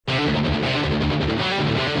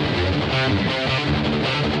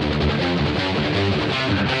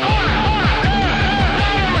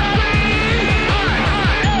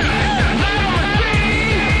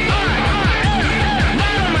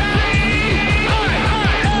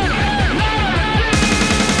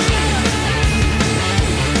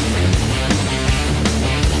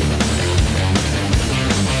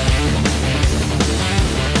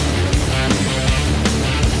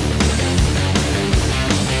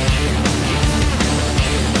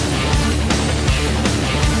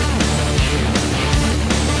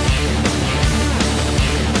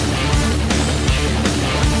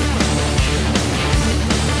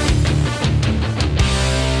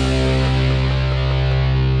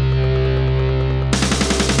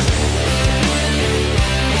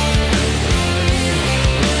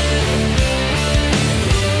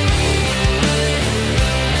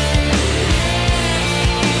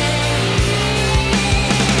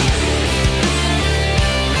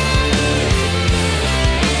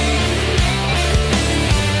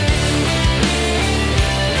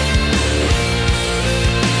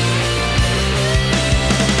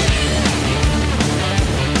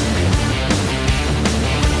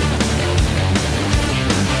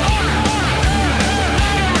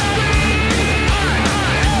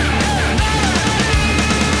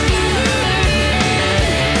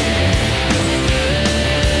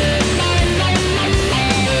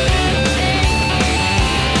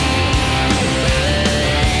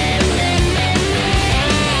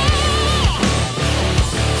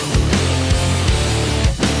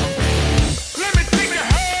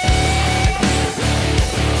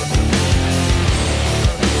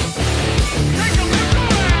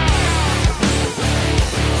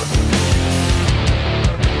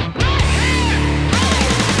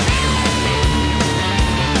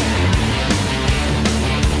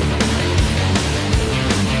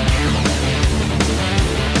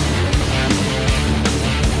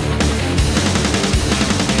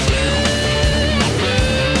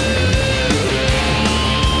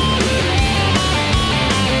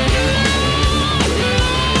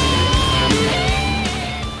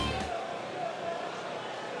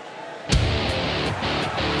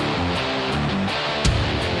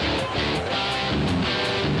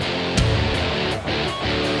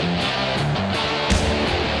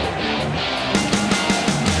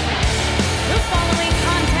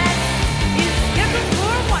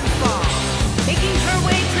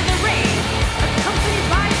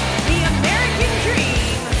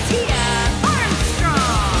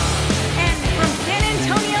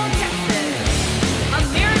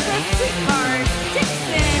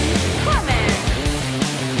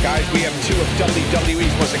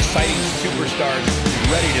WWE's most exciting superstars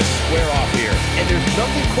ready to square off here. And there's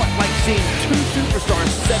nothing quite like seeing two superstars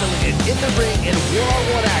settling in the ring in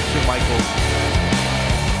one-on-one action, Michael.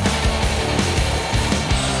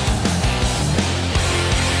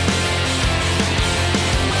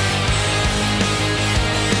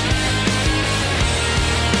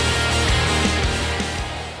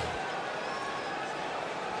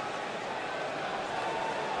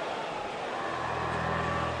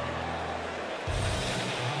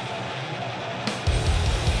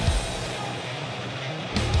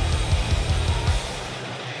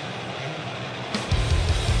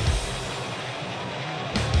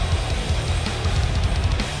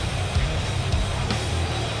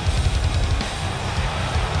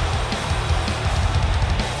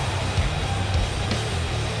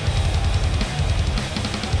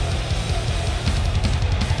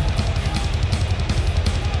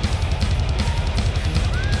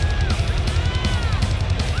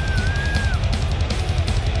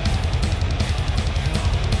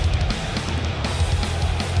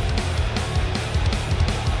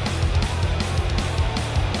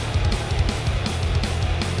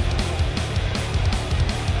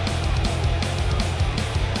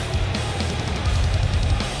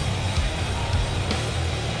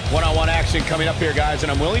 One-on-one action coming up here, guys,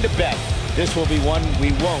 and I'm willing to bet this will be one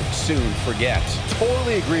we won't soon forget.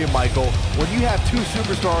 Totally agree, Michael. When you have two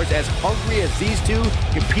superstars as hungry as these two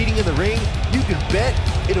competing in the ring, you can bet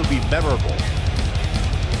it'll be memorable.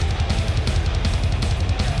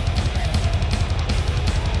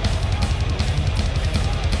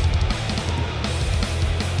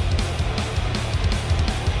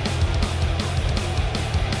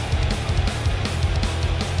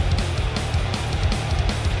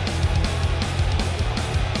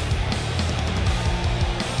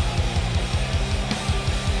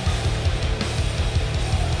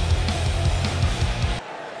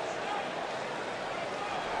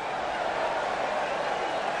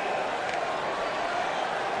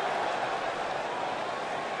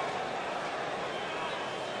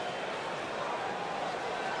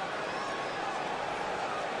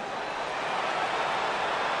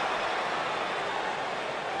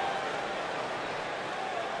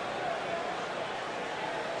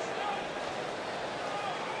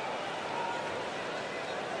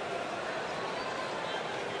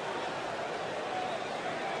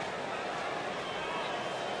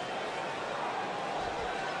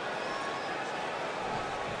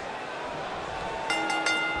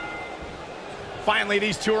 Finally,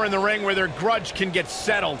 these two are in the ring where their grudge can get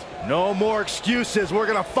settled. No more excuses. We're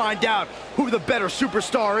gonna find out who the better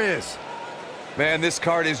superstar is. Man, this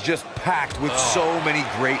card is just packed with so many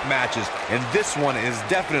great matches, and this one is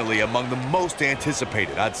definitely among the most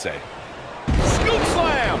anticipated, I'd say. Scoop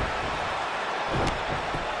slam!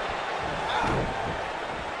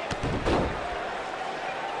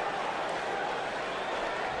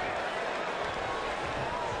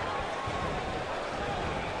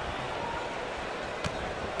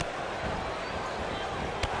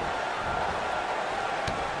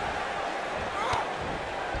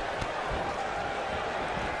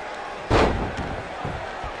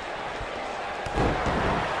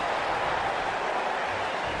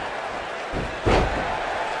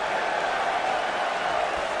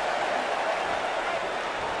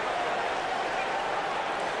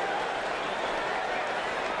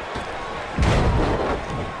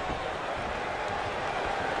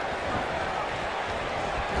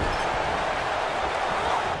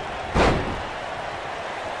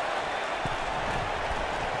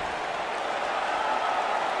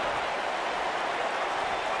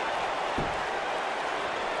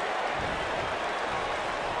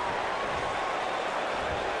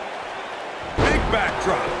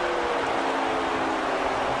 Backdrop.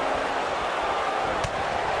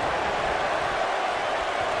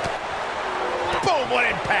 Boom, what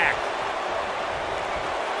impact!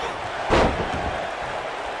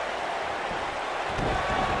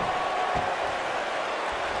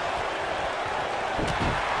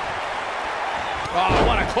 Oh,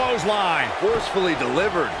 what a clothesline. Forcefully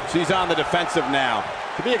delivered. She's on the defensive now.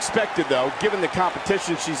 To be expected, though, given the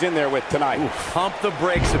competition she's in there with tonight. Pump the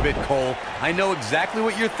brakes a bit, Cole. I know exactly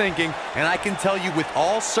what you're thinking, and I can tell you with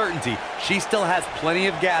all certainty, she still has plenty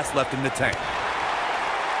of gas left in the tank.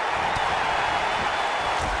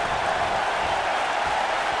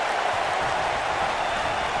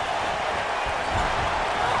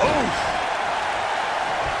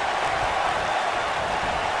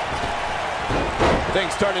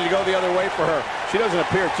 Things starting to go the other way for her. She doesn't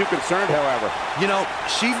appear too concerned, however. You know,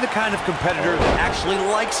 she's the kind of competitor that actually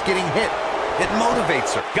likes getting hit. It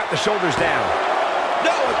motivates her. Got the shoulders down.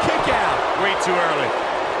 No, a kick out. Way too early.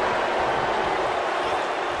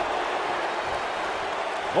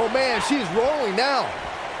 Oh, man, she's rolling now.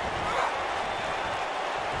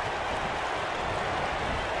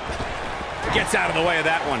 Gets out of the way of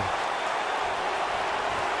that one.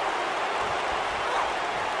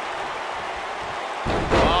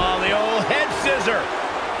 Oh, the old head scissor.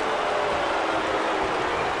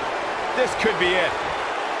 This could be it.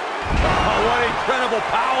 Oh, what incredible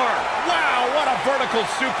power. Wow, what a vertical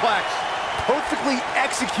suplex. Perfectly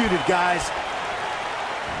executed, guys.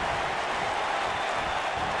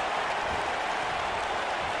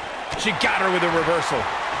 She got her with a reversal.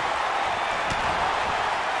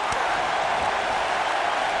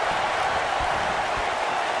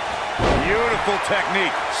 Beautiful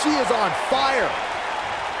technique. She is on fire.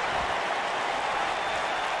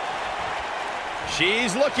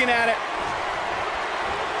 She's looking at it.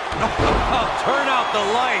 Turn out the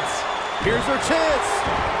lights. Here's her chance.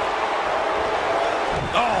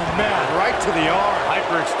 Oh, man, right to the arm.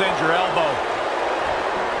 Hyperextend your elbow.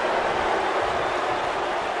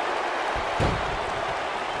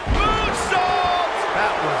 Moonsault!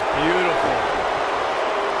 That was beautiful.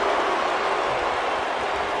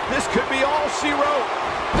 This could be all she wrote.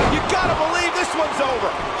 You gotta believe this one's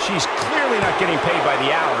over. She's clearly not getting paid by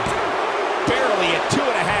the hour. Barely at 2.5.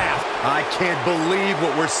 I can't believe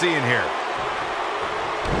what we're seeing here.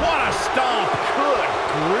 What a stomp. Good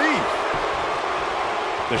grief.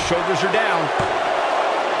 The shoulders are down.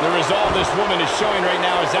 The resolve this woman is showing right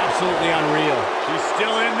now is absolutely unreal. She's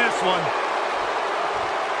still in this one.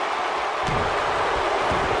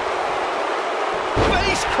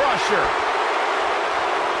 Face crusher.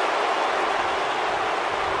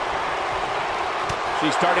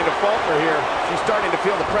 She's starting to falter here. She's starting to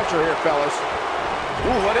feel the pressure here, fellas.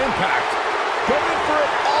 Ooh, what impact. Going for it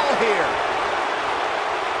all here.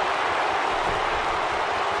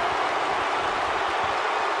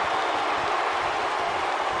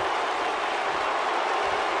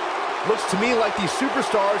 Looks to me like these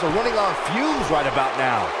superstars are running on fumes right about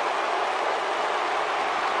now.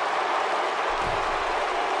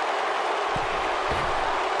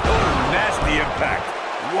 Oh, nasty impact.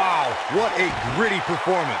 Wow, what a gritty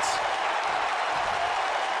performance.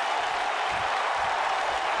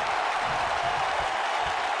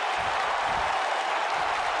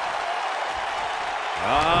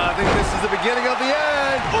 I think this is the beginning of the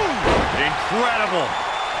end. Ooh, incredible.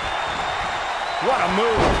 What a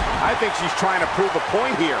move. I think she's trying to prove a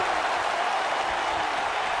point here.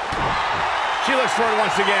 She looks for it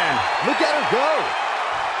once again. Look at her go.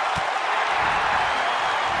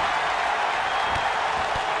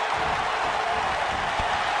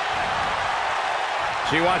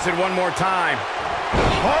 She wants it one more time.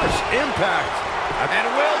 Harsh impact. And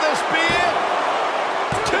will this be it?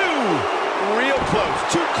 2. Real close.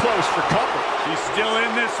 Too close for comfort. She's still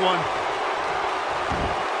in this one.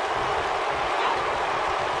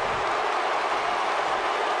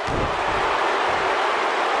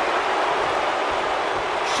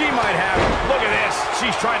 She might have it. Look at this.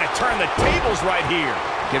 She's trying to turn the tables right here.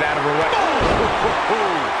 Get out of her way.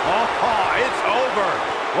 Oh, it's over.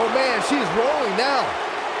 Oh, man, she's rolling now.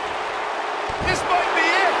 This might be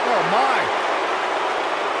it. Oh, my.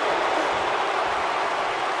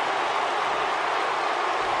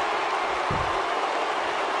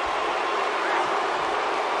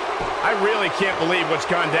 I really can't believe what's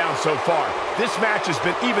gone down so far. This match has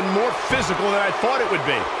been even more physical than I thought it would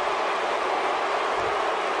be.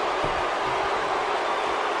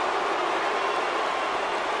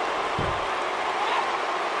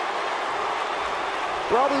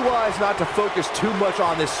 Probably wise not to focus too much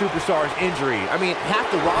on this superstar's injury. I mean, half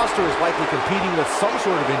the roster is likely competing with some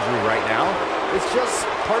sort of injury right now. It's just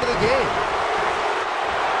part of the game.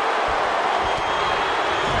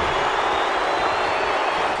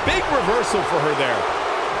 Big reversal for her there.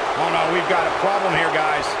 Oh, no, we've got a problem here,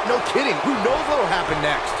 guys. No kidding. Who knows what will happen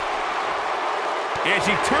next? And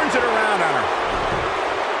she turns it around on her.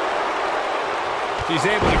 She's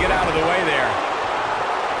able to get out of the way there.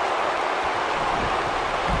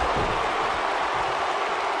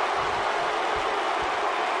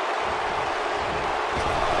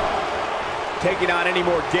 Taking on any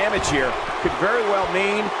more damage here could very well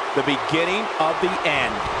mean the beginning of the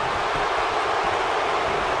end.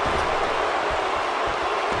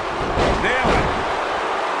 Nailed it.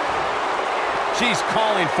 She's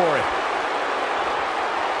calling for it.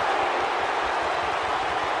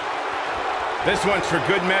 This one's for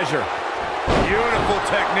good measure. Beautiful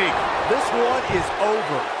technique. This one is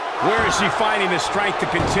over. Where is she finding the strength to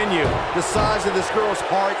continue? The size of this girl's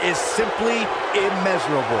heart is simply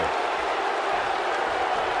immeasurable.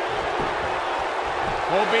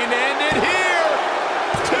 Hoping to end it here.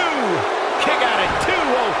 2. Kick out at 2.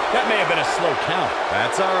 Oh, that may have been a slow count.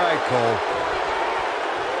 That's all right, Cole.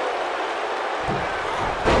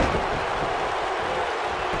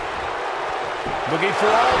 Looking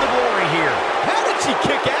for all the glory here. How did she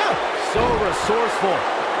kick out? So resourceful.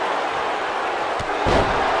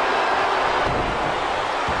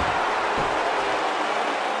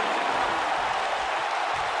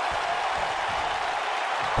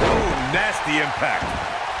 Nasty impact.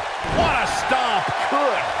 What a stomp.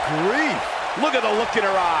 Good grief. Look at the look in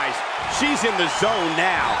her eyes. She's in the zone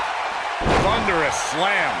now. Thunderous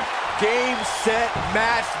slam. Game, set,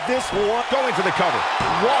 match. This one. Going for the cover.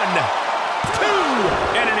 1, 2,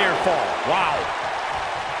 and a near fall. Wow.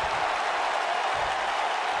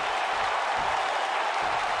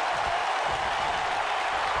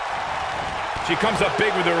 She comes up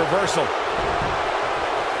big with a reversal.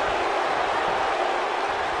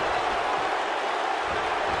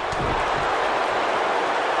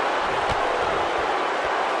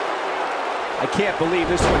 I can't believe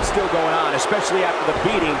this one's still going on, especially after the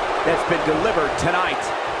beating that's been delivered tonight.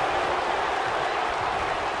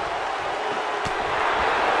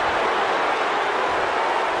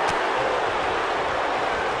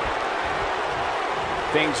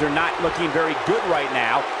 Things are not looking very good right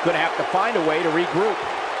now. Gonna have to find a way to regroup.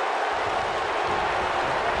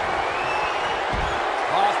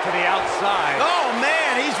 Off to the outside. Oh,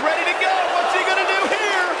 man, he's ready to go. What's he gonna do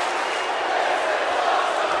here?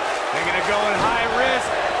 They're gonna go in high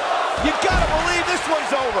risk. You gotta believe this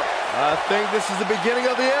one's over. I think this is the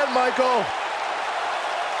beginning of the end, Michael.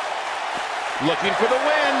 Looking for the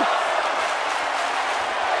win.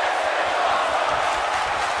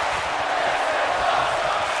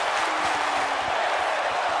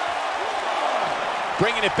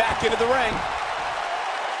 Bringing it back into the ring.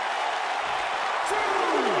 2.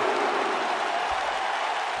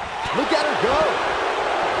 Look at her go.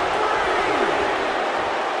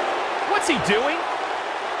 What's he doing?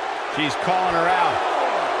 She's calling her out.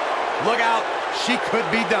 Look out. She could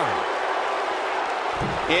be done.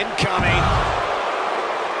 Incoming.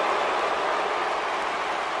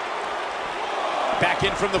 Back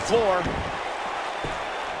in from the floor.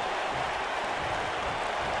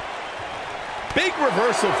 Big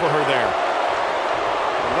reversal for her there.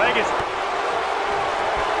 The leg is...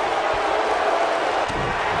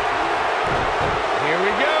 Here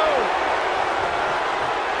we go.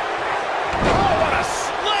 Oh, what a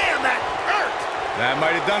slam. That hurt. That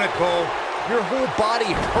might have done it, Cole. Your whole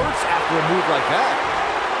body hurts after a move like that.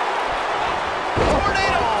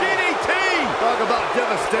 Tornado DDT. Talk about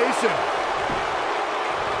devastation.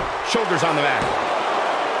 Shoulders on the mat.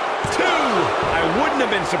 2. I wouldn't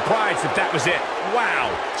have been surprised if that was it.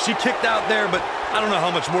 Wow. She kicked out there, but I don't know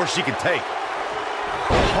how much more she can take.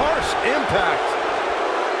 Harsh impact.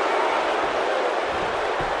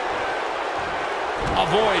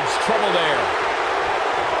 Avoids trouble there.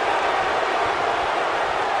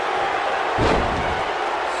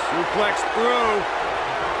 Suplex through.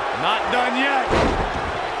 Not done yet.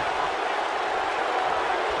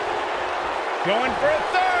 Going for a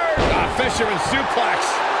third. A fisherman suplex.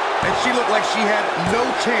 And she looked like she had no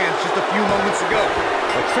chance just a few moments ago.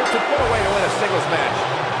 A trip to put away to win a singles match.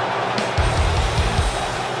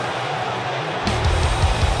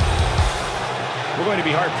 We're going to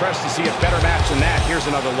be hard-pressed to see a better match than that. Here's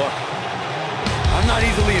another look. I'm not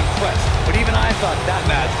easily impressed, but even I thought that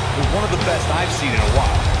match was one of the best I've seen in a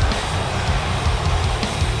while.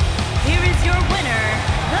 Here is your winner,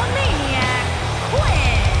 the Maniac,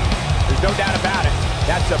 Quinn. There's no doubt about it.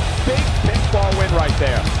 That's a big pinfall win right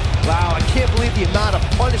there. Wow, I can't believe the amount of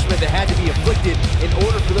punishment that had to be inflicted in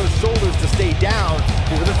order for those shoulders to stay down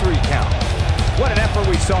for the 3 count. What an effort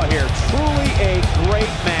we saw here. Truly a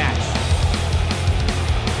great match.